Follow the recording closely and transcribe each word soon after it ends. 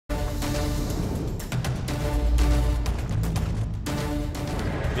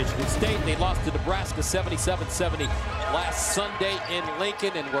Michigan State. They lost to Nebraska 77-70 last Sunday in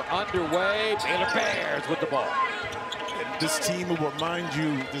Lincoln, and we're underway. Baylor Bears with the ball. And this team will remind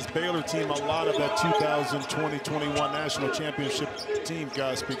you, this Baylor team, a lot of that 2020-21 national championship team,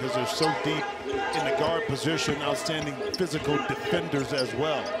 Gus, because they're so deep in the guard position, outstanding physical defenders as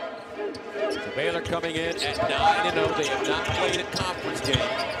well. So Baylor coming in at 9-0. They have not played a conference game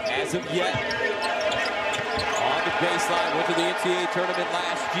as of yet. On the baseline, went to the NCAA tournament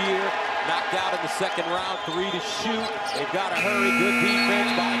last year. Knocked out in the second round, 3 to shoot. They've got to hurry. Good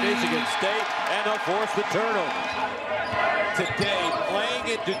defense by Michigan State, and they'll force the turnover. Today, playing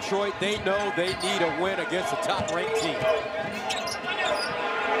in Detroit, they know they need a win against a top-ranked team. Pull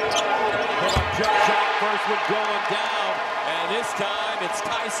up jump shot, first one going down, and this time it's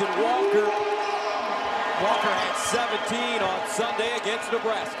Tyson Walker. Walker had 17 on Sunday against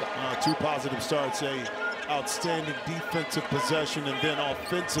Nebraska. 2 positive starts, outstanding defensive possession, and then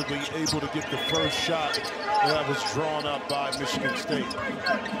offensively able to get the first shot that was drawn up by Michigan State.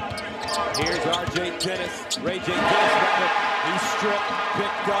 Here's R.J. Dennis, Ray J. Dennis, rather. He's stripped,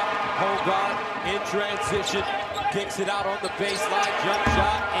 picked up, Hogarth in transition, kicks it out on the baseline, jump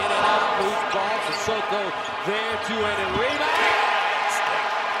shot, in and out, loose ball, Sissoko there, 2-handed rebound.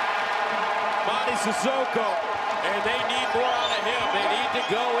 Monty Sissoko, and they need more out of him. They need to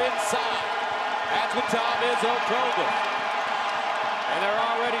go inside. That's what Tom Izzo told them. And they're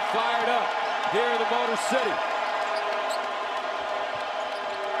already fired up here in the Motor City.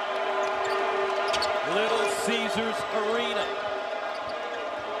 Little Caesars Arena.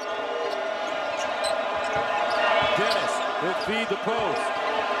 Dennis will feed the post.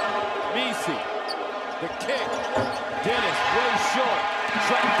 Misi, the kick. Dennis way short.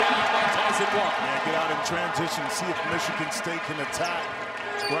 Tracked down by Tyson Walker. Yeah, get out in transition, see if Michigan State can attack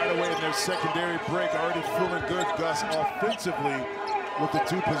right away in their secondary break. Already feeling good, Gus, offensively with the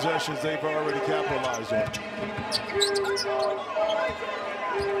 2 possessions they've already capitalized on.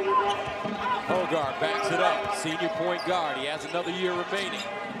 Hogarth backs it up. Senior point guard. He has another year remaining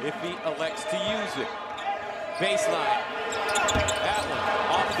if he elects to use it. Baseline. That one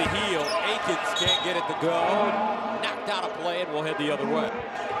off the heel. Akins can't get it to go. Knocked out of play, and we'll head the other way.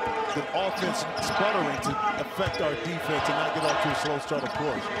 The offense sputtering to affect our defense and not get off to a slow start, of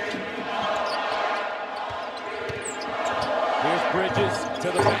course. Here's Bridges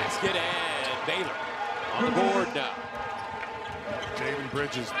to the basket, and Baylor on the board now. Jaden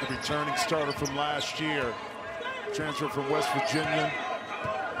Bridges, the returning starter from last year, transfer from West Virginia.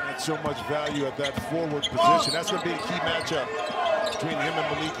 Had so much value at that forward position. That's going to be a key matchup between him and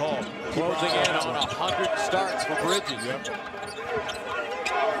Malik Hall. Closing in on 100 starts for Bridges. Yep.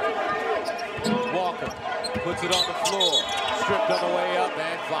 Walker puts it on the floor. Stripped on the way up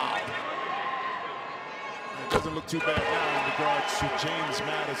and foul. It doesn't look too bad now in regards to James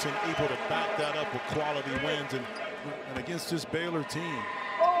Madison, able to back that up with quality wins. And against this Baylor team,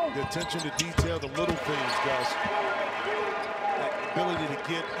 the attention to detail, the little things, Gus. The ability to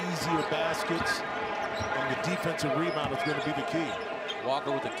get easier baskets and the defensive rebound is going to be the key.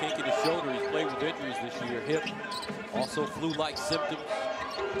 Walker with a kink in his shoulder. He's played with injuries this year. Hip, also flu-like symptoms.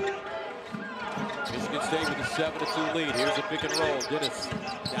 Michigan State with a 7-2 lead. Here's a pick and roll. Dennis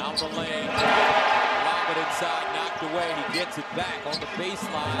down the lane. Lob it inside, knocked away. He gets it back on the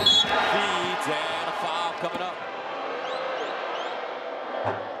baseline. Feeds, and a foul coming up.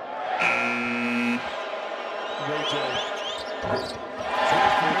 Ray J.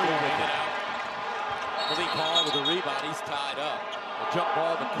 Malik Hall with a rebound. He's tied up. A jump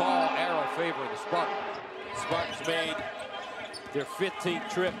ball to call. Arrow favoring the Spartans. Spartans made their 15th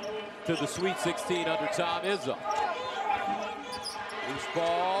trip to the Sweet 16 under Tom Izzo. Loose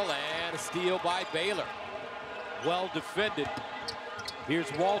ball and a steal by Baylor. Well defended.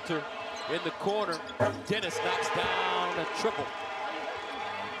 Here's Walter in the corner. Dennis knocks down a triple.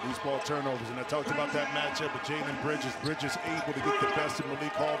 Loose ball turnovers, and I talked about that matchup with Jalen Bridges. Bridges able to get the best of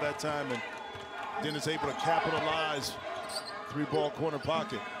Malik Hall that time, and Dennis able to capitalize. 3-ball corner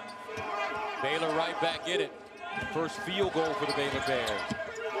pocket. Baylor right back in it. First field goal for the Baylor Bears.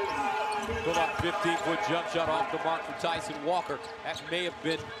 Pull up 15-foot jump shot off the mark from Tyson Walker. That may have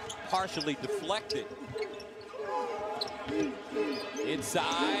been partially deflected.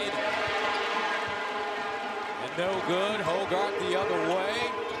 Inside. And no good. Hogarth the other way.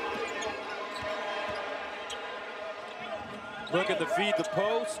 Looking to feed the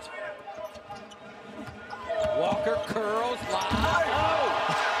post. Walker curls live. Oh!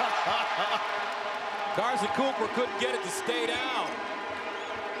 Carson Cooper couldn't get it to stay down.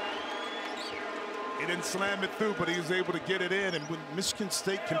 He didn't slam it through, but he was able to get it in. And when Michigan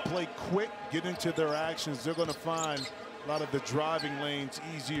State can play quick, get into their actions, they're going to find a lot of the driving lanes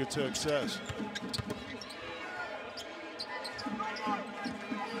easier to access.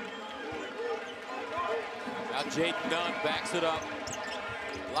 Now Jaden Dunn backs it up.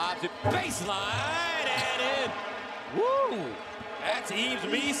 Lobs it baseline and in. Woo! That's Eves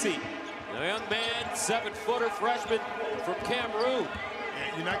Meesey. The young man, 7-footer freshman from Cameroon.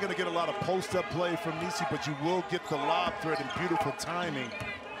 And you're not going to get a lot of post-up play from Meesey, but you will get the lob threat and beautiful timing.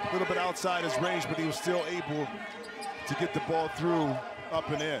 A little bit outside his range, but he was still able to get the ball through up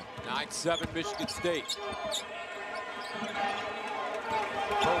and in. 9-7 Michigan State.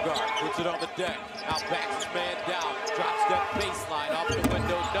 Bogart puts it on the deck. Now backs his man down. Drop step baseline off the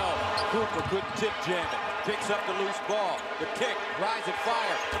window. No. Cooper couldn't tip jam it. Picks up the loose ball. The kick. Rise and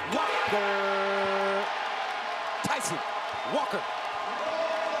fire. Walker. Tyson Walker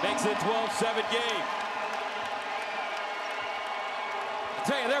makes it 12-7 game. I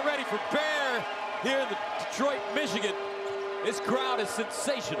tell you, they're ready for Bear here in the Detroit, Michigan. This crowd is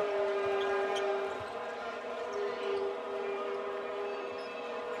sensational.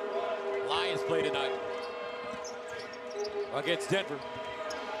 Lions play tonight against Denver.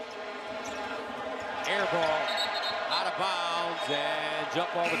 Air ball out of bounds and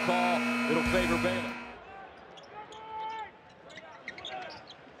jump ball to call. It'll favor Baylor.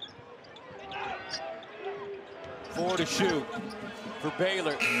 Four to shoot for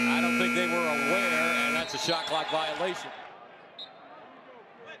Baylor. I don't think they were aware, and that's a shot clock violation.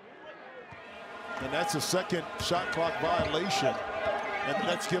 And that's a second shot clock violation. And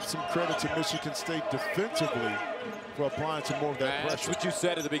let's give some credit to Michigan State defensively for applying some more of that pressure. That's what you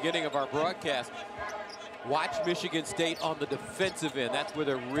said at the beginning of our broadcast. Watch Michigan State on the defensive end. That's where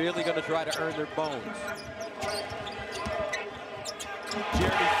they're really going to try to earn their bones.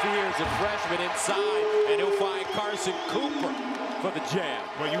 Jeremy Fears, a freshman inside, and he'll find Carson Cooper for the jam.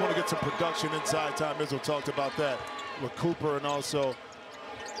 Well, you want to get some production inside. Tom Izzo talked about that with Cooper and also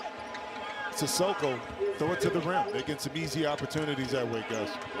Sissoko. Throw it to the rim. They get some easy opportunities that way, Gus.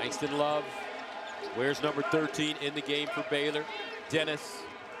 Langston Love wears number 13 in the game for Baylor. Dennis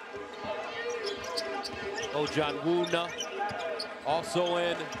Ojanwuna also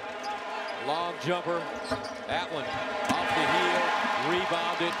in. Long jumper. That one off the heel.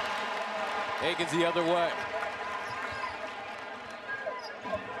 Rebounded. Aikens the other way.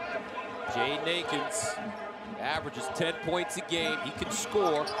 Jaden Aikens averages 10 points a game. He can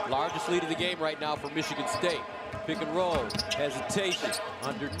score. Largest lead of the game right now for Michigan State. Pick and roll. Hesitation.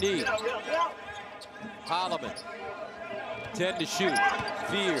 Underneath. Holloman. 10 to shoot.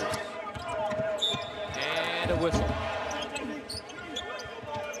 Fears. And a whistle.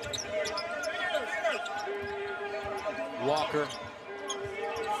 Walker.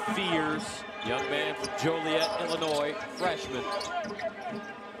 Fears. Young man from Joliet, Illinois. Freshman.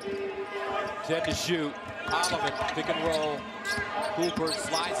 10 to shoot. Holloman, pick and roll. Cooper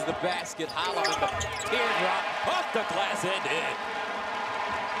slides to the basket. Holloman, the teardrop off the glass and in.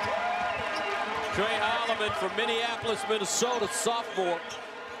 Trey Holloman from Minneapolis, Minnesota, sophomore,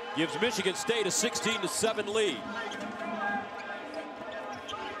 gives Michigan State a 16-7 lead.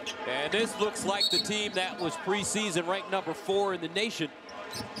 And this looks like the team that was preseason ranked number 4 in the nation.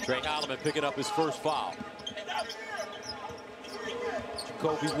 Trey Holloman picking up his first foul.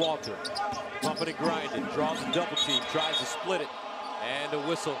 Jacoby Walter, pumping and grinding, draws a double team, tries to split it, and a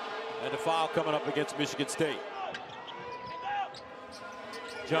whistle, and a foul coming up against Michigan State.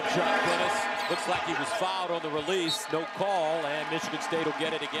 Jump shot, Dennis. Looks like he was fouled on the release. No call, and Michigan State will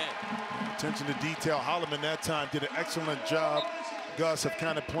get it again. Attention to detail. Holloman that time did an excellent job, Gus, of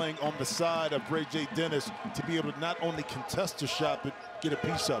kind of playing on the side of Ray J. Dennis to be able to not only contest the shot, but get a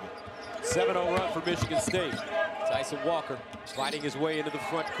piece of it. 7-0 run for Michigan State. Tyson Walker fighting his way into the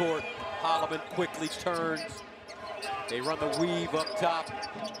front court. Holloman quickly turns. They run the weave up top.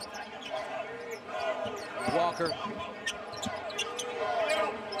 Walker.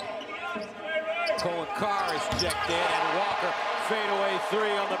 Cohen Carr is checked in, and Walker fadeaway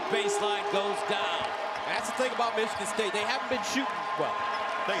three on the baseline goes down. That's the thing about Michigan State. They haven't been shooting well,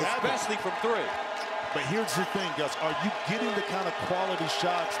 especially from three. But here's the thing, Gus. Are you getting the kind of quality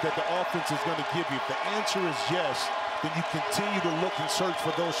shots that the offense is going to give you? If the answer is yes, then you continue to look and search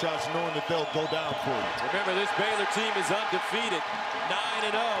for those shots, knowing that they'll go down for you. Remember, this Baylor team is undefeated.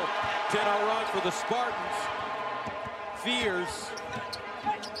 9-0. 10-0 run for the Spartans. Fears.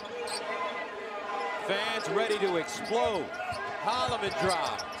 Fans ready to explode. Holloman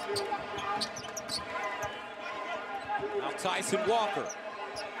drives. Now Tyson Walker.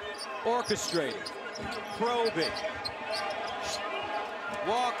 Orchestrating. Probing.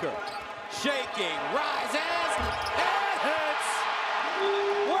 Walker shaking, rises, and hits.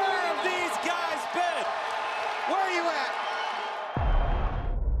 Where have these guys been? Where are you at?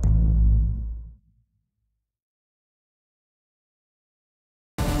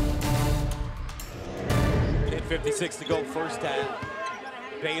 26 to go first half.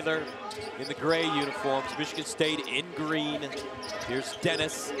 Baylor in the gray uniforms, Michigan State in green. Here's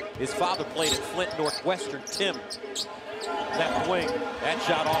Dennis. His father played at Flint Northwestern. Tim, left wing. That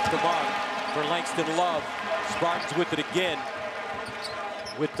shot off the mark for Langston Love. Spartans with it again,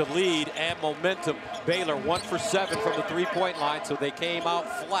 with the lead and momentum. Baylor 1 for 7 from the three-point line, so they came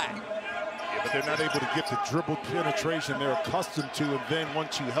out flat. Yeah, but they're not able to get the dribble penetration they're accustomed to, and then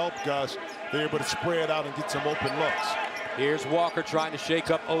once you help, Gus, they're able to spread out and get some open looks. Here's Walker trying to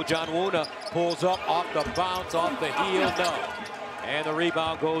shake up Ojanwuna. Pulls up off the bounce, off the heel, no. And the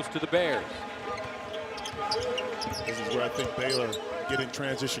rebound goes to the Bears. This is where I think Baylor get in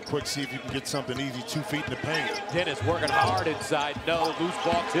transition quick, see if you can get something easy, 2 feet in the paint. Dennis working hard inside, no. Loose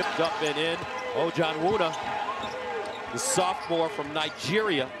ball tipped up and in. Ojanwuna, the sophomore from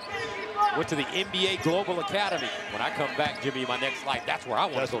Nigeria, went to the NBA Global Academy. When I come back, Jimmy, my next slide, that's where I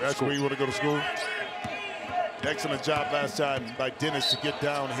want to go to school. That's where you want to go to school? Excellent job last time by Dennis to get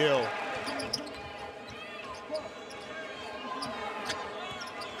downhill.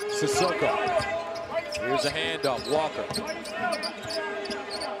 Sissoko. Here's a handoff. Walker.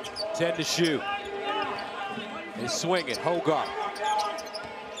 10 to shoot. They swing it. Hogarth.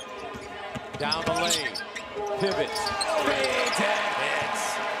 Down the lane. Pivots. Fades and hits.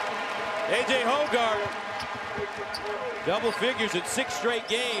 A.J. Hogarth. Double figures in 6 straight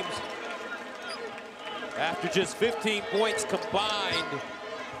games. After just 15 points combined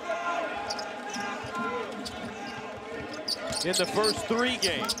in the first 3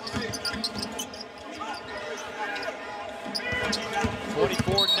 games.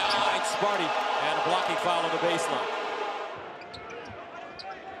 24-9 Sparty, and a blocking foul on the baseline.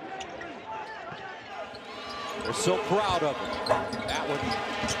 They're so proud of him. That one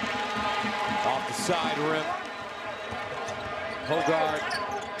off the side rim. Hogarth,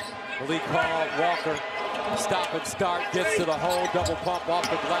 Malik Hall, Walker. Stop and start, gets to the hole, double pump off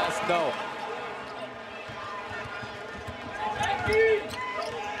the glass, no.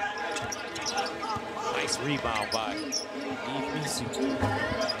 Nice rebound by EBC.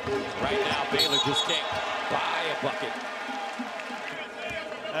 Right now, Baylor just can't buy a bucket.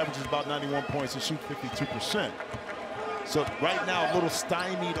 Averages about 91 points and shoot 52%. So right now, a little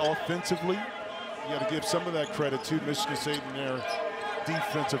stymied offensively. You got to give some of that credit to Michigan State in their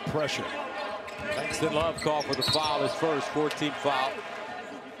defensive pressure. Langston Love called for the foul, his first 14th foul.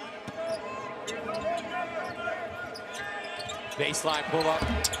 Baseline pull up.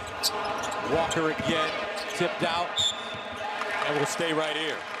 Walker again, tipped out, and will stay right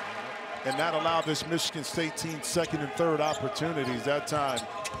here. And that allowed this Michigan State team second and third opportunities. That time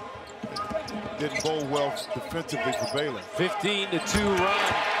didn't bode well defensively for Baylor. 15-2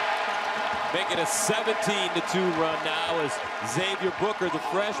 run. Making a 17-2 run now as Xavier Booker, the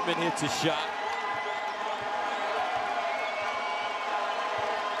freshman, hits a shot.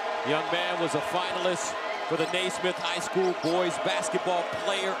 Young man was a finalist for the Naismith High School Boys Basketball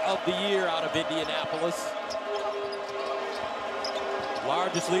Player of the Year out of Indianapolis.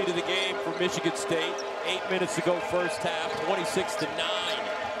 Largest lead of the game for Michigan State. 8 minutes to go first half, 26-9.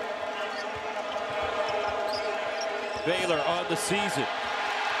 Baylor on the season.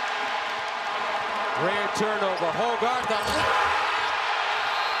 Rare turnover, Hogarth.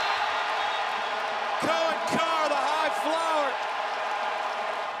 Cohen Carr, the high flower.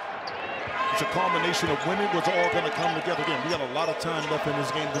 It's a culmination of when it was all going to come together. Again, we got a lot of time left in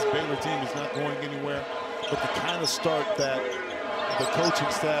this game. This Baylor team is not going anywhere. But the kind of start that the coaching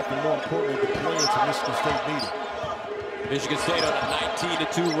staff and more importantly, the players of Michigan State needed. Michigan State on a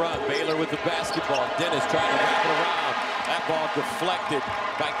 19-2 run. Baylor with the basketball. Dennis trying to wrap it around. That ball deflected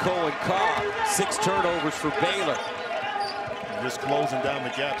by Cohen Carr. 6 turnovers for Baylor. Just closing down the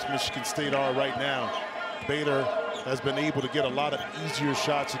gaps Michigan State are right now. Baylor has been able to get a lot of easier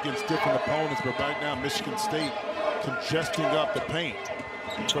shots against different opponents, but right now Michigan State congesting up the paint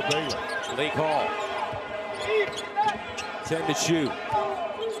for Baylor. Lake Hall. 10 to shoot.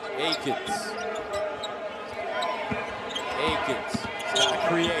 Akins. Got to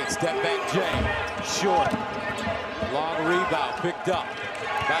create. Step back Jay. Short. Long rebound picked up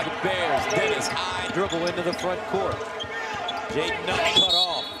by the Bears. Dennis high dribble into the front court. Jaden Nutt cut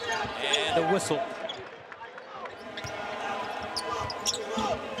off. And a whistle.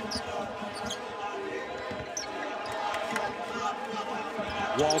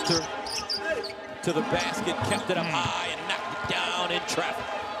 Walter to the basket, kept it up high and knocked it down in traffic.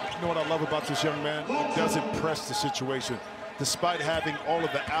 You know what I love about this young man? He doesn't press the situation. Despite having all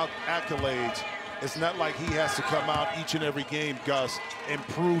of the accolades, it's not like he has to come out each and every game, Gus, and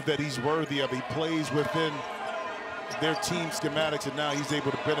prove that he's worthy of it. He plays within their team schematics, and now he's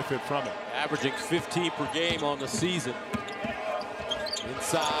able to benefit from it. Averaging 15 per game on the season.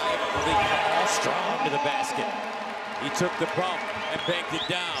 Inside, all strong to the basket. He took the bump and banked it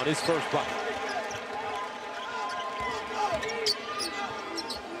down, his first bucket.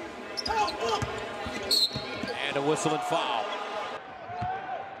 And a whistle and foul.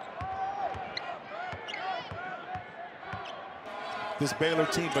 This Baylor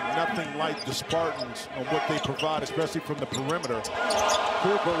team, but nothing like the Spartans on what they provide, especially from the perimeter.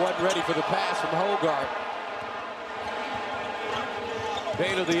 Cooper wasn't ready for the pass from Hogarth.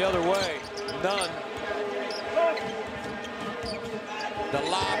 Baylor the other way, none. The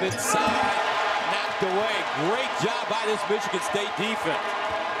lob inside, knocked away. Great job by this Michigan State defense.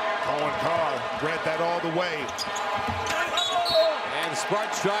 Cohen Carr read that all the way. And the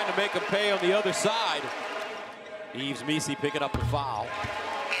Spartans trying to make him pay on the other side. Yves Missi picking up the foul.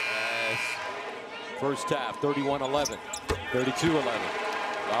 As first half, 31-11, 32-11.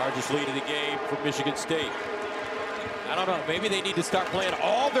 Largest lead of the game for Michigan State. I don't know, maybe they need to start playing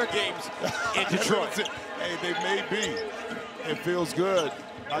all their games in Detroit. Hey, they may be. It feels good.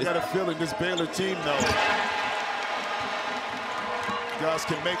 I got a feeling this Baylor team, though, guys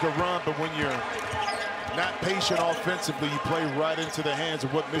can make a run, but when you're not patient offensively, you play right into the hands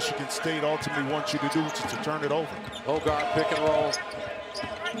of what Michigan State ultimately wants you to do, which is to turn it over. Hogarth pick and roll.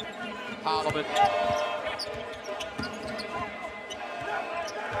 Holloman.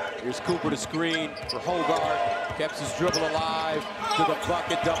 Here's Cooper to screen for Hogarth. Kept his dribble alive to the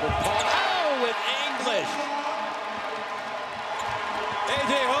bucket, double pump. Oh, with English.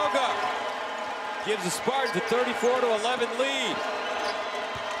 A.J. Hogarth gives the Spartans a 34-11 lead.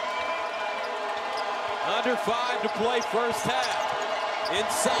 Under 5 to play first half.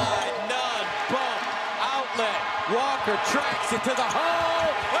 Inside, none, bump, outlet. Walker tracks it to the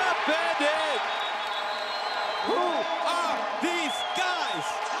hole, up and in. Who are these guys?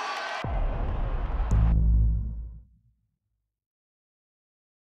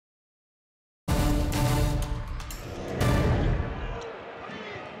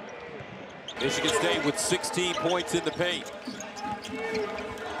 Michigan State with 16 points in the paint.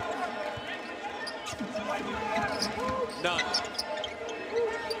 Nunn.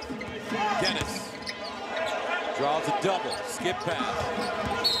 Dennis draws a double, skip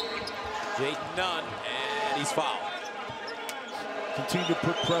pass. Jayden Nunn, and he's fouled. Continue to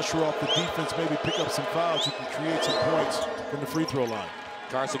put pressure off the defense, maybe pick up some fouls. You can create some points from the free throw line.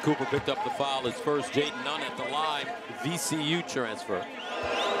 Carson Cooper picked up the foul, his first. Jayden Nunn at the line, VCU transfer.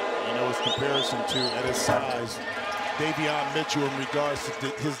 You know, his comparison to, at his size, Davion Mitchell in regards to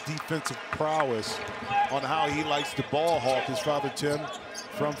his defensive prowess on how he likes to ball hawk. His father, Tim,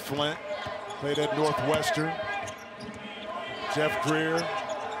 from Flint, played at Northwestern. Jeff Greer,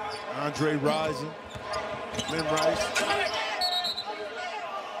 Andre Rison, Lynn Rice.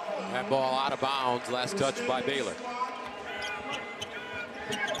 That ball out of bounds, last touch by Baylor.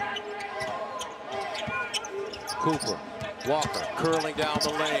 Cooper, Walker, curling down the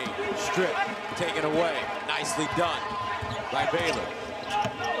lane, strip, taken away, nicely done by Baylor.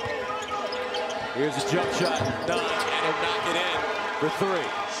 Here's a jump shot, done, and he'll knock it in for 3.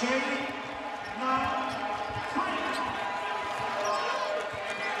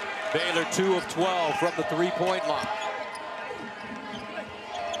 Baylor 2 of 12 from the three-point line.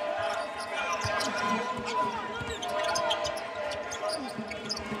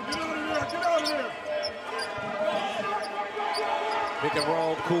 Pick and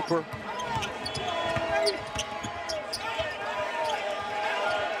roll, Cooper.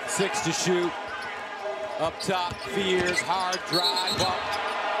 6 to shoot. Up top, Fears, hard drive, bump,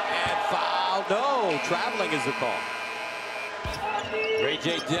 and foul. No, traveling is the call. Ray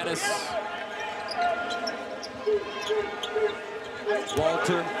J. Dennis.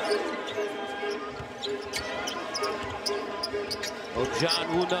 Walter. John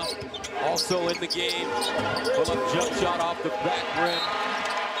Wuna also in the game. Pull-up jump shot off the back rim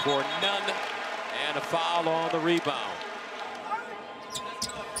for Nunn, and a foul on the rebound.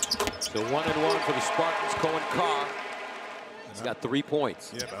 So 1-1 for the Spartans. Cohen Carr, he's got 3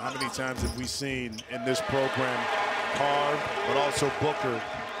 points. Yeah, but how many times have we seen in this program Carr, but also Booker,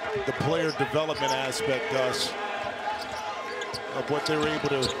 the player development aspect, Gus, of what they were able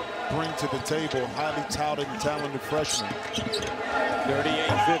to bring to the table, highly touted and talented freshmen.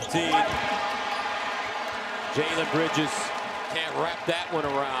 38-15. Jalen Bridges can't wrap that one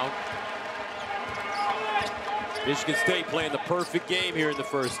around. Michigan State playing the perfect game here in the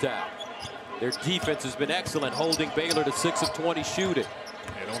first half. Their defense has been excellent, holding Baylor to 6 of 20 shooting.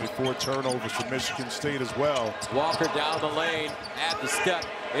 And only 4 turnovers for Michigan State as well. Walker down the lane, at the step,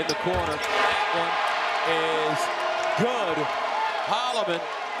 in the corner. That one is good. Holloman.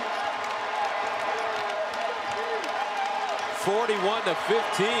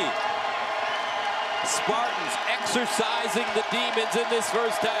 41-15. Spartans exercising the demons in this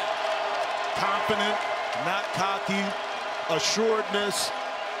first half. Confident, not cocky, assuredness,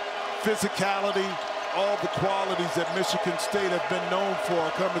 physicality, all the qualities that Michigan State have been known for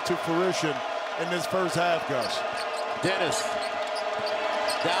are coming to fruition in this first half, Gus. Dennis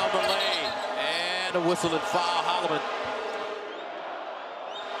down the lane, and a whistle and foul. Holloman.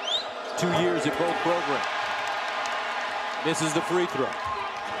 2 years in both programs. Misses the free throw.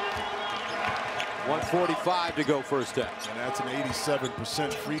 1:45 to go first half. And that's an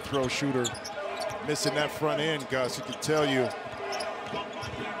 87% free throw shooter. Missing that front end, Gus, it can tell you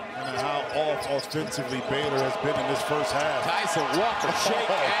how off offensively Baylor has been in this first half. Tyson Walker, shake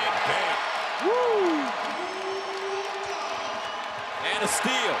and bang. Woo! And a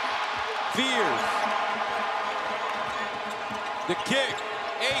steal. Fears. The kick.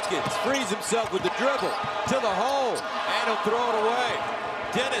 Akins frees himself with the dribble to the hole, and he'll throw it away.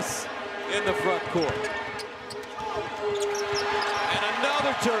 Dennis in the front court. And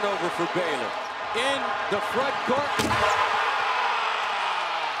another turnover for Baylor. In the front court.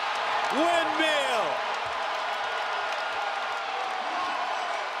 Windmill.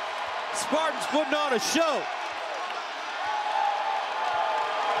 Spartans putting on a show.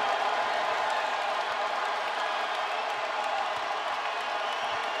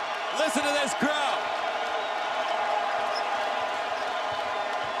 Listen to this crowd.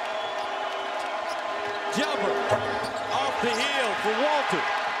 Jumper off the heel for Walter.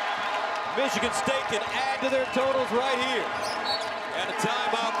 Michigan State can add to their totals right here. And a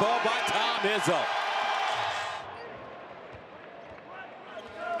timeout call by Tom Izzo.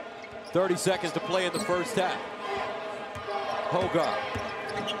 30 seconds to play in the first half. Hogarth.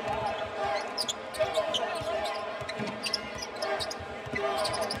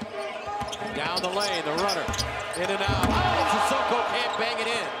 Down the lane, the runner. In and out. Oh, Sissoko can't bang it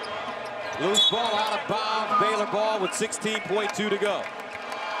in. Loose ball out of bounds. Baylor ball with 16.2 to go.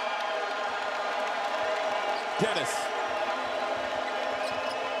 Dennis.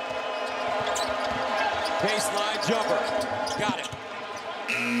 Baseline jumper. Got it.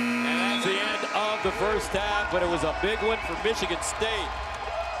 And that's the end of the first half, but it was a big one for Michigan State.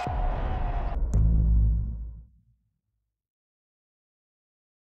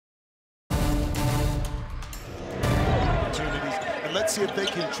 Let's see if they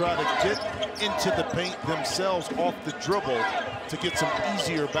can try to get into the paint themselves off the dribble to get some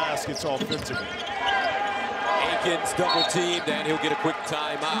easier baskets offensively. Akins double teamed, and he'll get a quick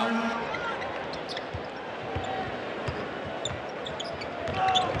timeout.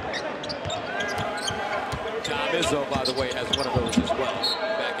 Tom Izzo, by the way, has one of those as well,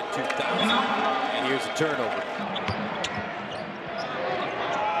 back in 2000. And here's a turnover.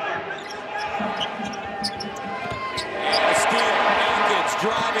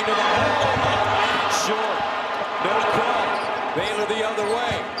 Driving to the hole, short, no call. Baylor the other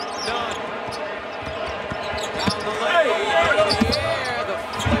way, none. Down the lane, in the air, the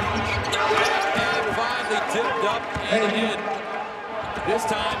flip, and finally tipped up and in. This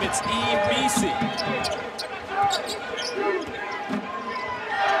time it's Emisi.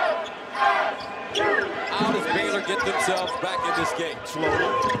 How does Baylor get themselves back in this game? Slowly,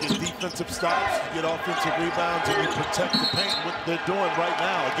 get defensive stops, get offensive rebounds, and you protect the paint. What they're doing right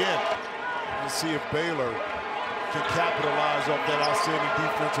now, again, let's see if Baylor can capitalize off that outstanding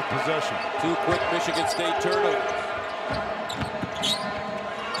defensive possession. 2 quick Michigan State turnovers.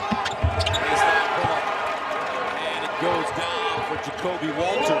 Baseline pull up, and it goes down for Jacoby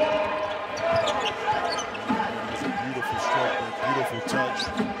Walter. It's a beautiful stroke, a beautiful touch,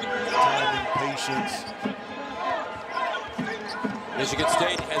 timing, patience. Michigan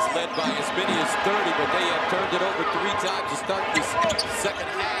State has led by as many as 30, but they have turned it over 3 times to start this second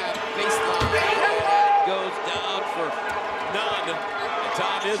half. Baseline, and that goes down for none. And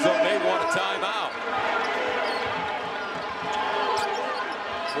Tom Izzo may want a timeout.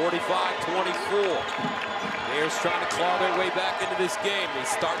 45-24. Bears trying to claw their way back into this game. They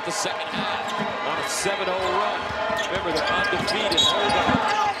start the second half on a 7-0 run. Remember, they're undefeated.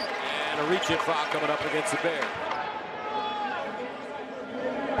 And a reach-in foul coming up against the Bears.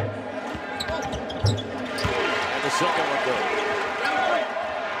 Second one goes.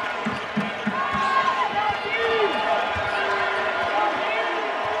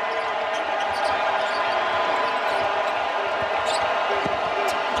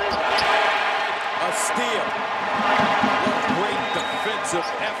 A steal. What a great defensive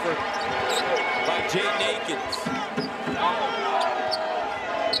effort by Jaden Akins.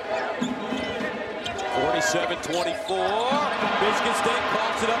 46 27-24. Michigan State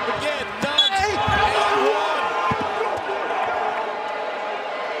coughs it up again. Done. And one.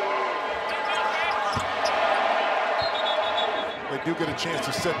 They do get a chance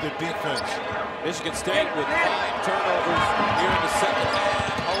to set their defense. Michigan State with 5 turnovers here in the second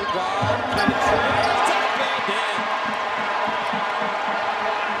half. Hogarth penetrates.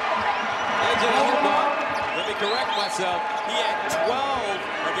 Let me correct myself. He had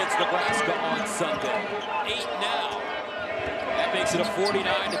 12 against Nebraska on Sunday. 8 now. That makes it a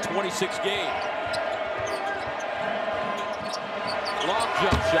 49-26 game. Long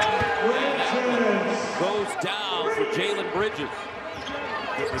jump shot. And that one goes down for Jalen Bridges.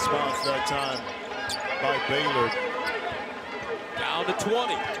 Good response that time by Baylor. Down to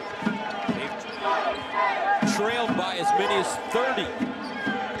 20. They've trailed by as many as 30.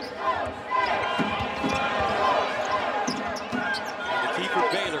 For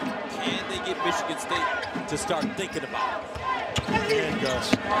Baylor, can they get Michigan State to start thinking about it? They can,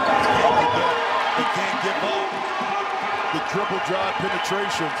 Gus. They can't give up the dribble drive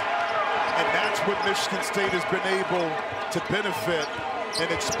penetrations. And that's what Michigan State has been able to benefit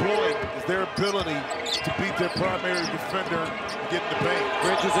and exploit, is their ability to beat their primary defender and get in the paint.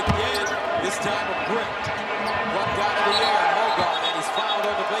 Bridges again, this time a brick. Plucked out of the air, Hogarth, and he's fouled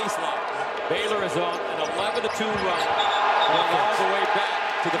on the baseline. Baylor is on an 11-2 run. Going all the way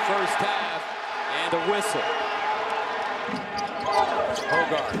back to the first half, and a whistle.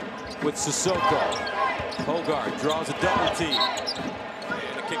 Hogarth with Sissoko. Hogarth draws a double team,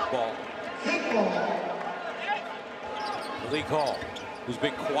 and a kickball. Malik Hall, who's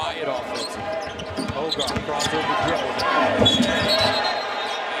been quiet offensively. Hogarth crossover dribble.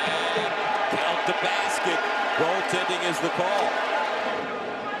 And count the basket. Goaltending is the call.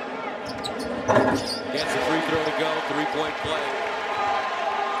 Gets a free throw to go, 3-point play.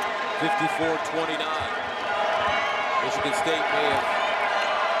 54-29. Michigan State may have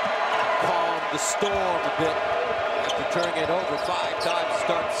calmed the storm a bit after turning it over 5 times to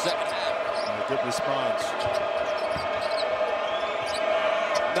start the second half. Good response.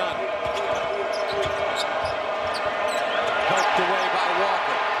 None. Poked away by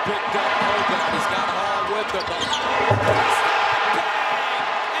Walker. Picked up Hogarth. He's got Hall with him.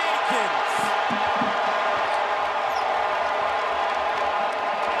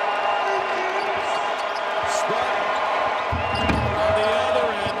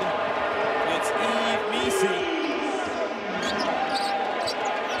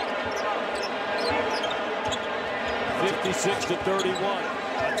 To 31. I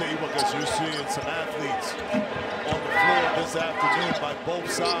tell you what, guys, you're seeing some athletes on the floor this afternoon by both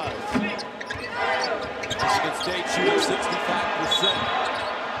sides. Michigan State shooting 65%.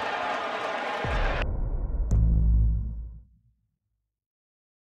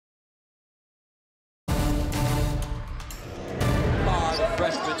 The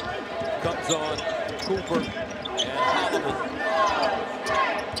freshman comes on. Cooper and Holloman.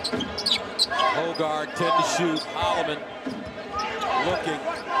 Hogarth 10 to shoot. Holloman looking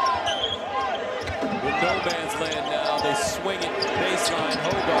with no man's land now. They swing it baseline.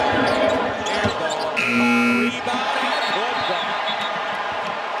 Hogarth, air ball, rebound, and put back.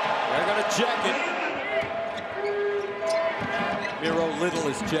 They're going to check it. Miro Little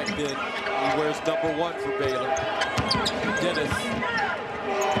is checked in. He wears #1 for Baylor. Dennis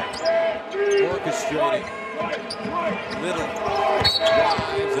orchestrating. Little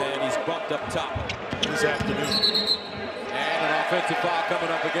drives, and he's bumped up top this afternoon. And an offensive foul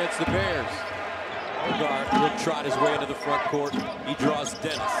coming up against the Bears. Hogarth will trot his way into the front court. He draws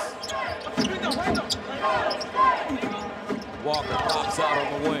Dennis. Walker pops out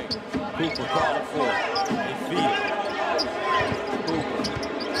on the wing. Cooper calling for it. They feed it. Cooper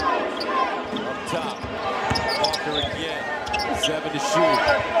up top. Walker again. 7 to shoot.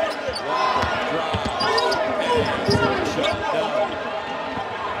 Walker drives. And shot down.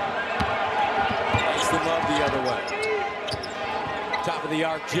 Makes the love the other way. Top of the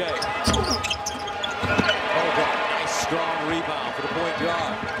arc, Jay. Hogarth, nice strong rebound for the point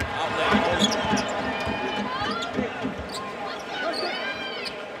guard. Outlet.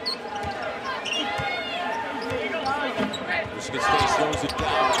 Michigan State slows it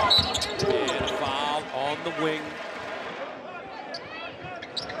down. And a foul on the wing.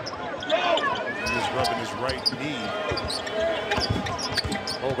 He's rubbing his right knee.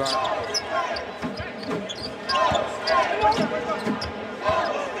 Hogarth.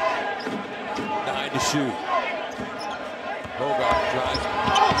 9 to shoot. Hogarth drives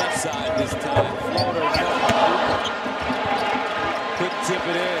left side this time. Floater, no. Couldn't tip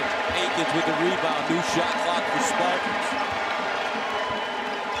it in. Akins with the rebound. New shot clock for Spartans.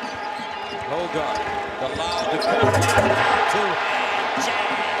 Hogarth, the lob to Cooper. Two-hand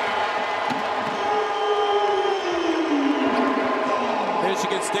jam.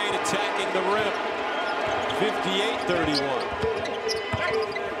 Michigan State attacking the rim. 58-31.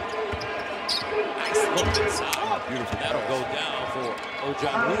 Nice look inside. Beautiful. That'll go down for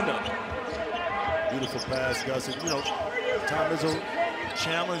Ojanwuna. Beautiful pass, Gus. And, you know, Tom Izzo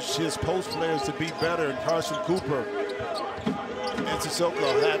challenged his post players to be better, and Carson Cooper and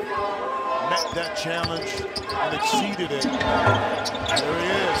Sissoko had met that challenge and exceeded it. There he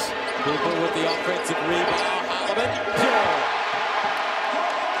is. Cooper with the offensive rebound. Holloman, pure.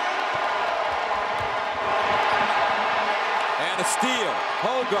 And a steal.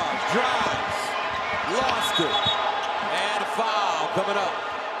 Hogarth drives. Lost it. And a foul coming up.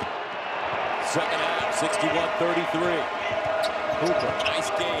 Second half, 61-33. Cooper, nice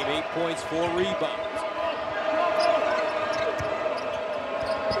game. 8 points, 4 rebounds.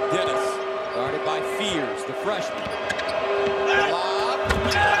 Dennis, guarded by Fears, the freshman. Lob,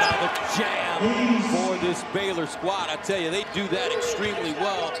 another jam for this Baylor squad. I tell you, they do that extremely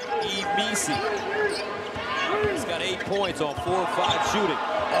well. Emisi. He's got 8 points on 4 or 5 shooting,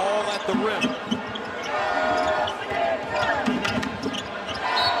 all at the rim.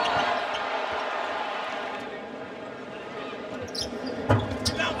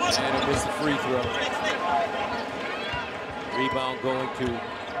 And it missed the free throw. Rebound going to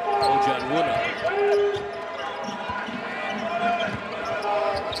Ojanwuna.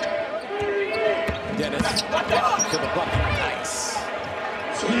 Dennis to the bucket. Nice.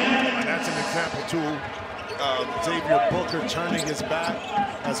 And that's an example, too. Xavier Booker turning his back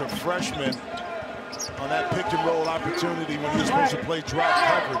as a freshman on that pick and roll opportunity when he was supposed to play drop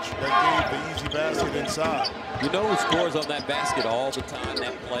coverage that gave the easy basket inside. You know who scores on that basket all the time,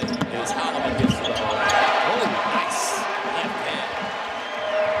 that play? Is Holloman gets the ball. Oh, nice. Left hand.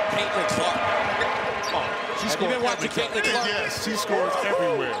 Caitlin Clark. Oh, have you been watching Caitlin Clark? Yes, she scores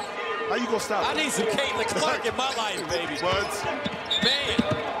everywhere. How you gonna stop I need some Caitlin Clark in my life, baby. What? Man.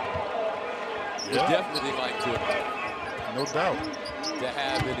 Yeah. Definitely like to. No doubt. To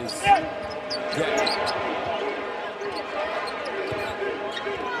have in his deck.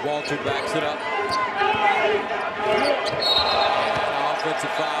 Walter backs it up. And an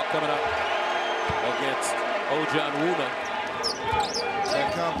offensive foul coming up against Ojanwuna. That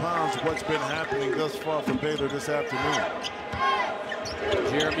compounds what's been happening thus far for Baylor this afternoon.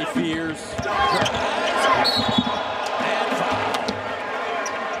 Jeremy Fears. And foul.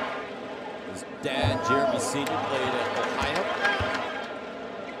 His dad, Jeremy Sr., played at Ohio.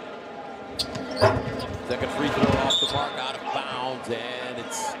 Second free throw off the mark, out of bounds, and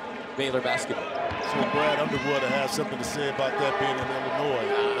it's Baylor basketball. So Brad Underwood has something to say about that being in Illinois.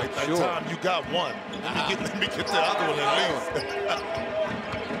 Sure. Tom, you got one. Let me get the other one at least.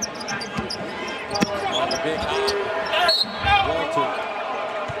 On the big high. Walter.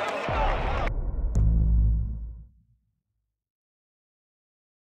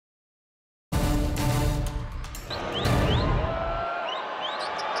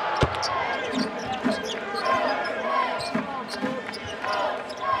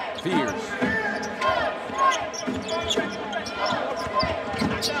 Fears.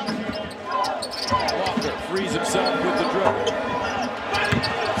 Walker frees himself with the dribble.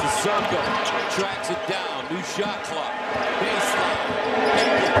 Sissoko tracks it down. New shot clock. Baseline.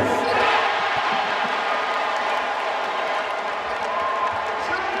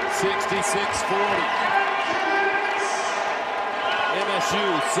 66-40. MSU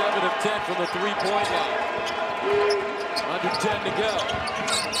 7 of 10 from the three-point line. Under 10 to go.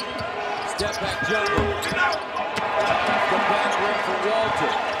 Step back jumper. The back rim for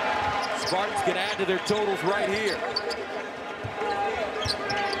Walter. Spartans can add to their totals right here.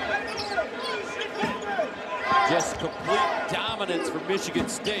 Just complete dominance for Michigan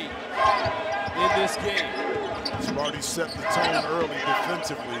State in this game. Sparty set the tone early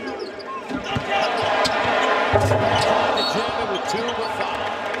defensively. The gentleman with 2 but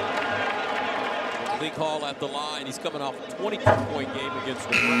 5. Lee Hall at the line. He's coming off a 22-point game against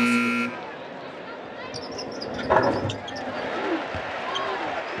Nebraska.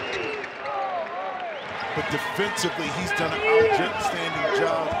 But defensively, he's done an outstanding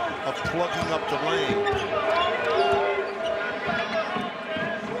job of plugging up the lane.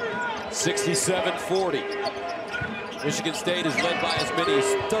 67-40. Michigan State is led by as many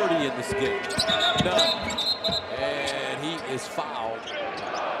as 30 in this game. None. And he is fouled.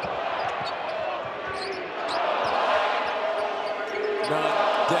 None.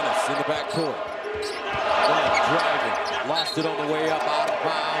 Dennis in the backcourt. Driving. Lost it on the way up, out of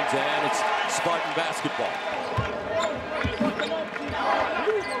bounds, and it's Spartan basketball.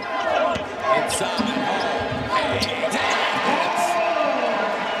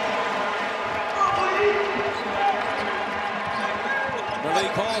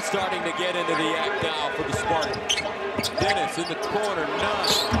 Malik Hall starting to get into the act now for the Spartans. Dennis in the corner, none.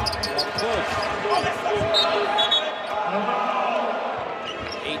 Push.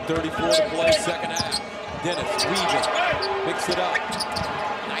 8:34 to play, second half. Dennis weaving, picks it up.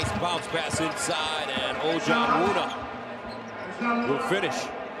 Nice bounce pass inside, and Ojan Wuna will finish.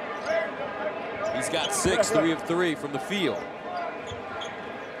 He's got 6, 3 of 3 from the field.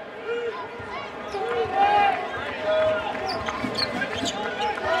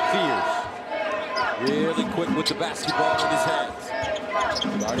 Really quick with the basketball in his hands.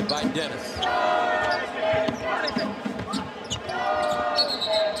 Guarded by Dennis.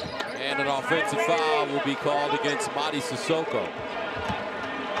 And an offensive foul will be called against Mady Sissoko.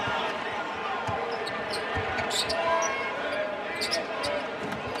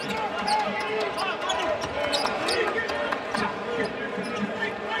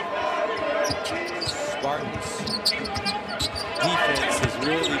 Spartans defense has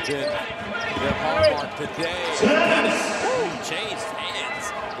really been their hallmark today. Dennis changed hands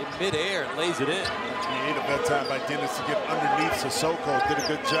in midair and lays it in. Creative that time by Dennis to get underneath Sissoko. Did a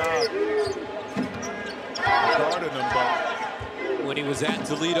good job guarding him, but when he was at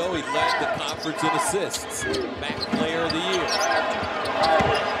Toledo, he led the conference in assists. MAC Player of the Year.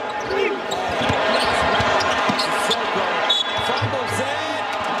 Sissoko fumbles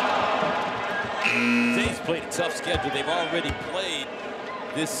in. Zay's played a tough schedule. They've already played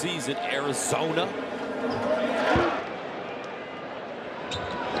this season Arizona.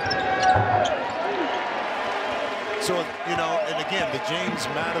 So, you know, and again, the James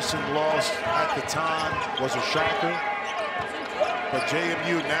Madison loss at the time was a shocker. But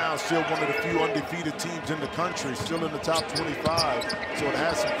JMU now still one of the few undefeated teams in the country, still in the top 25. So it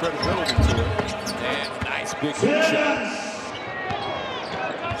has some credibility to it. And nice big hook shot.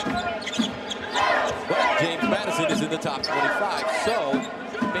 But James Madison is in the top 25, so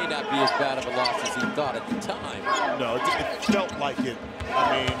it may not be as bad of a loss as he thought at the time. No, it felt like it. I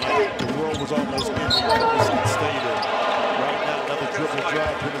mean, the world was almost ending for Michigan State. Right now, another dribble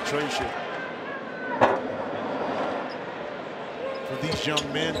drive penetration. For these young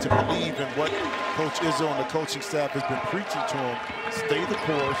men to believe in what Coach Izzo and the coaching staff has been preaching to them, stay the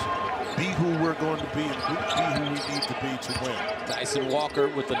course, be who we're going to be, and be who we need to be to win. Tyson Walker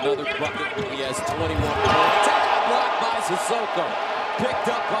with another bucket. He has 21 points. Blocked by Sissoko. Picked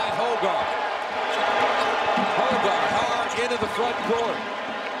up by Hogarth. Hogarth hard into the front court.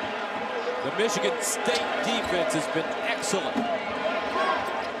 The Michigan State defense has been excellent.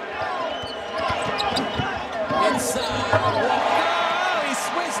 Inside, Walker. Oh, he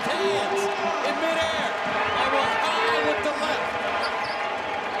switched hands in midair and went high with the left.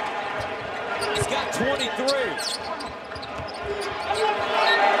 He's got 23.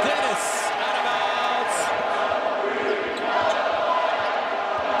 Dennis out of bounds.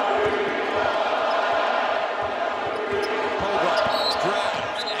 Hogarth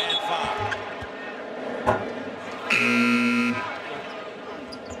drives and foul.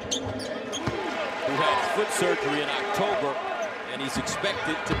 Who had foot surgery in October, and he's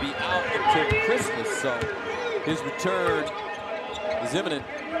expected to be out until Christmas, so his return is imminent.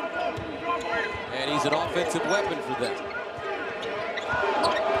 And he's an offensive weapon for them.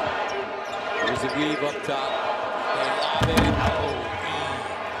 There's a weave up top. And Abe,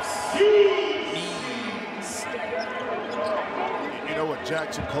 knees. You know what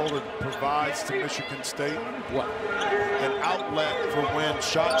Jackson Kohler provides to Michigan State? What? An outlet for when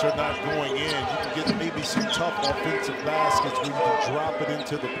shots are not going in. You can get maybe some tough offensive baskets where you can drop it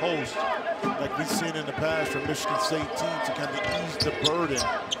into the post, like we've seen in the past from Michigan State teams to kind of ease the burden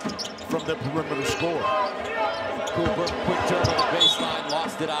from the perimeter score. Cooper, quick turn on the baseline,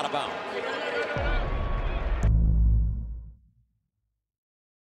 lost it out of bounds.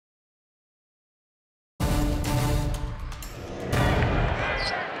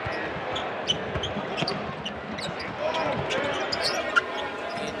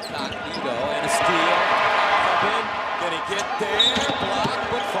 Incognito and a steal. Open, can he get there? Blocked,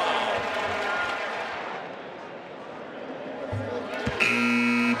 but foul.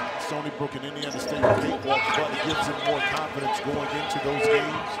 Stony Brook and Indiana State cakewalks, but it gives them more confidence going into those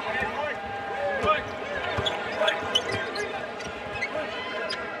games.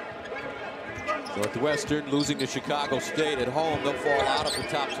 Northwestern losing to Chicago State at home. They'll fall out of the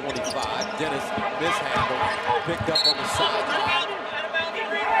top 25. Dennis mishandled, picked up on the sideline.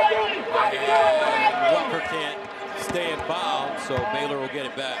 And Walker can't stay in bounds, so Baylor will get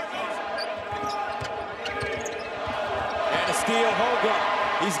it back. And a steal, Hogarth.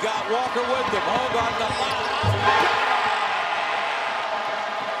 He's got Walker with him. Hogarth the lob.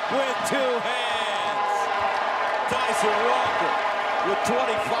 With two hands. Tyson Walker with 25.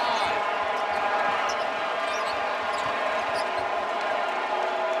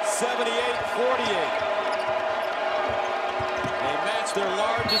 78-48. They match their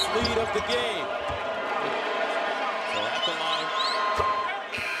largest lead of the game. So at the line,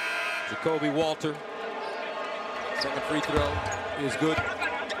 Jacoby Walter. Second free throw is good.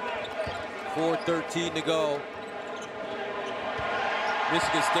 4:13 to go.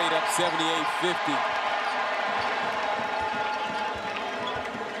 Michigan State up 78-50.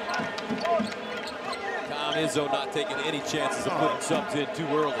 Tom Izzo not taking any chances of putting subs in too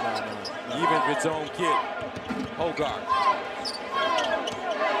early, even if it's own kid. Hogarth.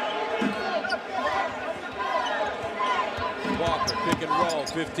 Walker, pick and roll,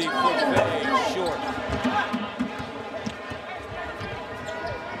 15-foot fade, short.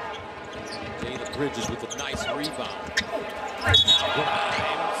 Jalen Bridges with a nice rebound.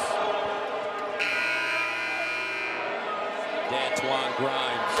 Grimes. D'Antoine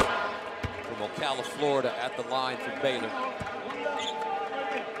Grimes from Ocala, Florida, at the line for Baylor.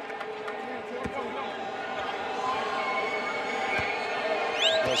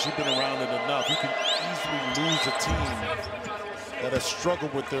 Well, she's been around it enough. You can easily lose a team that has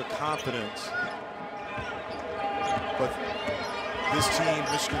struggled with their confidence. But this team,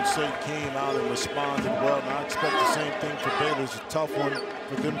 Michigan State, came out and responded well, and I expect the same thing for Baylor. It's a tough one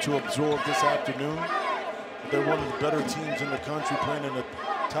for them to absorb this afternoon. They're one of the better teams in the country, playing in a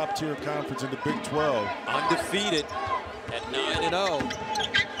top-tier conference in the Big 12. Undefeated at 9-0.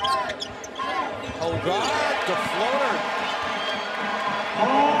 Hogarth, the floater.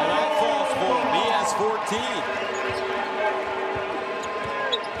 And that falls for him. He has 14.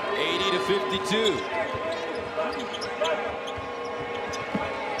 80-52.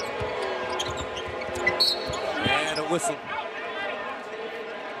 And a whistle.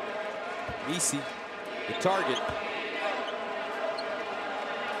 Messi, the target.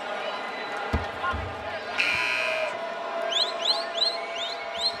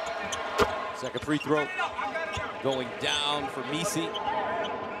 Second free throw going down for Messi.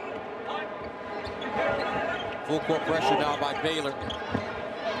 Full court pressure now by Baylor.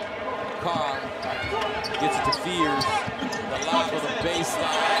 Carr gets it to Fears. The lob on the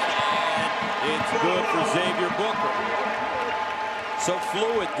baseline, and it's good for Xavier Booker. So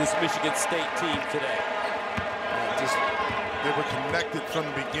fluid, this Michigan State team today. They were connected from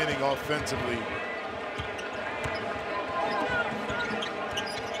the beginning offensively.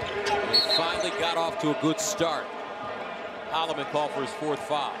 They finally got off to a good start. Holloman called for his fourth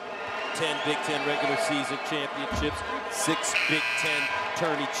foul. 10 Big Ten regular season championships, 6 Big Ten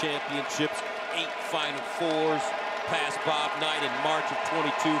tourney championships, 8 Final Fours, passed Bob Knight in March of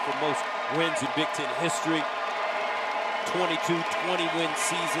 22 for most wins in Big Ten history. 22 20-win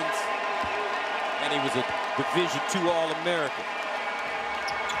seasons, and he was a Division II All-American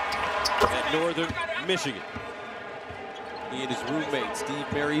at Northern Michigan. He and his roommate, Steve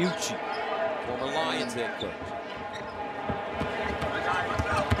Mariucci, former Lions head coach.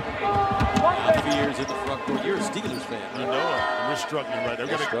 Fears in the front court. You're a Steelers fan. You know it. We're struggling right now. We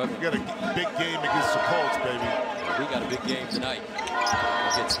got a big game against the Colts, baby. We got a big game tonight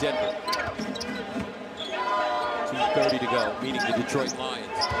against Denver. 2:30 to go, meeting the Detroit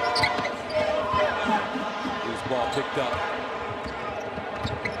Lions. Loose ball picked up.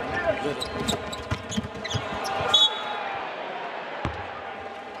 Little.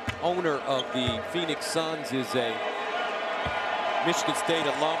 Owner of the Phoenix Suns is a Michigan State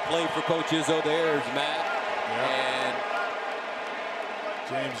alum, played for Coach Izzo. There's Matt. Yep.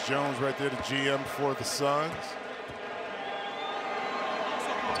 And James Jones right there, the GM for the Suns.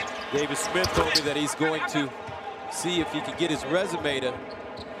 David Smith told me that he's going to see if he can get his resume to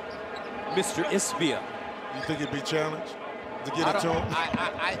Mr. Ispia. You think he'd be challenged to get it to him?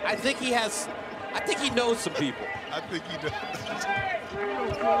 I think he has, I think he knows some people. I think he does.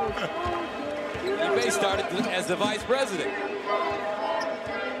 He may start as the vice president.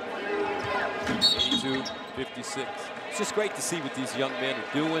 82-56. It's just great to see what these young men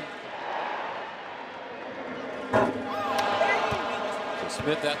are doing. So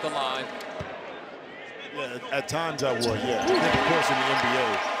Smith at the line. Yeah, at times I would, yeah. And of course in the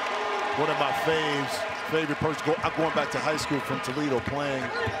NBA. One of my favorite persons, I'm going back to high school from Toledo, playing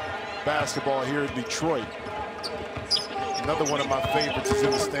basketball here in Detroit. Another one of my favorites is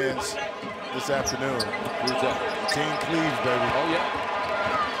in the stands this afternoon. Who's that? Team Cleves, baby. Oh, yeah.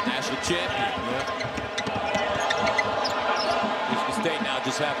 National champion. Yeah. Michigan State now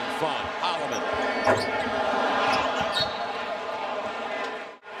just having fun. Holloman.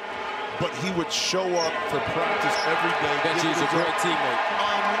 But he would show up for practice every day. Bet he's a great teammate.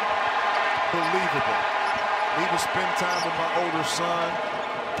 Unbelievable. and even spend time with my older son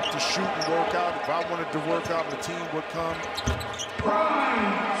to shoot and work out. If I wanted to work out, the team would come.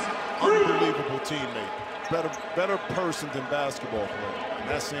 Unbelievable teammate. Better person than basketball player. And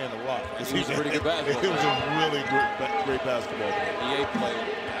that's saying a lot. He was a pretty good basketball player. He was a really great basketball player. NBA player,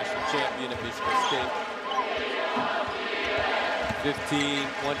 national champion at Michigan State.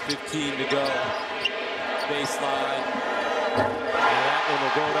 1:15 to go. Baseline. And that one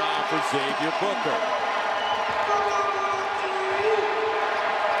will go down for Xavier Booker.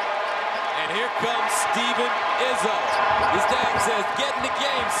 And here comes Steven Izzo. His dad says, get in the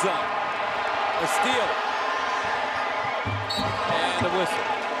game, son. A steal. And a whistle.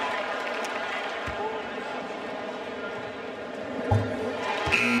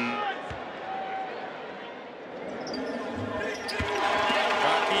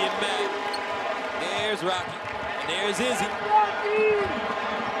 Rocky and Matt. There's Rocky. And there's Izzy.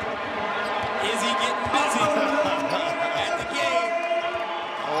 Izzy getting busy at the game.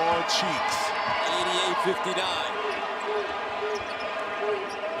 All cheeks. 88-59.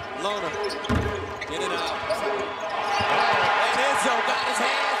 Loner. In and out. And Izzo got his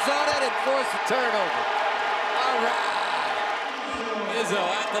hands on it and forced a turnover. All right. Izzo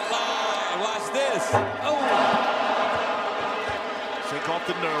at the line. Watch this. Oh. Shake off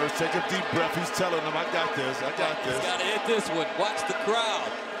the nerves. Take a deep breath. He's telling them, I got this. I got this. He's got to hit this one. Watch the crowd.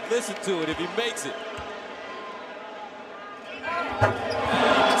 Listen to it if he makes it. And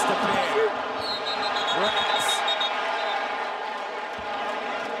he missed a pair. Rats.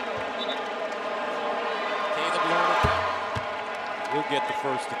 Caleb Lerner. He'll get the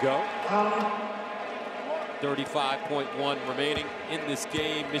first to go. 35.1 remaining in this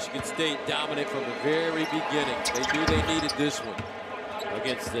game. Michigan State dominant from the very beginning. They knew they needed this one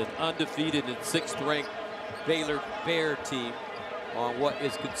against an undefeated and 6th-ranked Baylor Bear team on what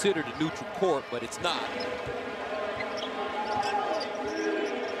is considered a neutral court, but it's not.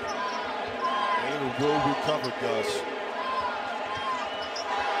 Baylor will recover, Gus.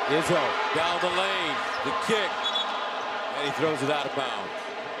 Izzo down the lane, the kick, and he throws it out of bounds.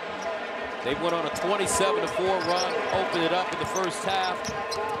 They went on a 27-4 run, opened it up in the first half.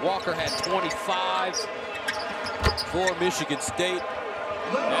 Walker had 25 for Michigan State.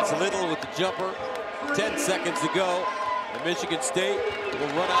 That's Little with the jumper. 10 seconds to go, and Michigan State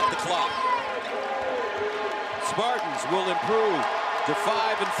will run out the clock. Spartans will improve to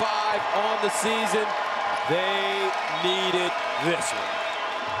 5-5 on the season. They needed this one.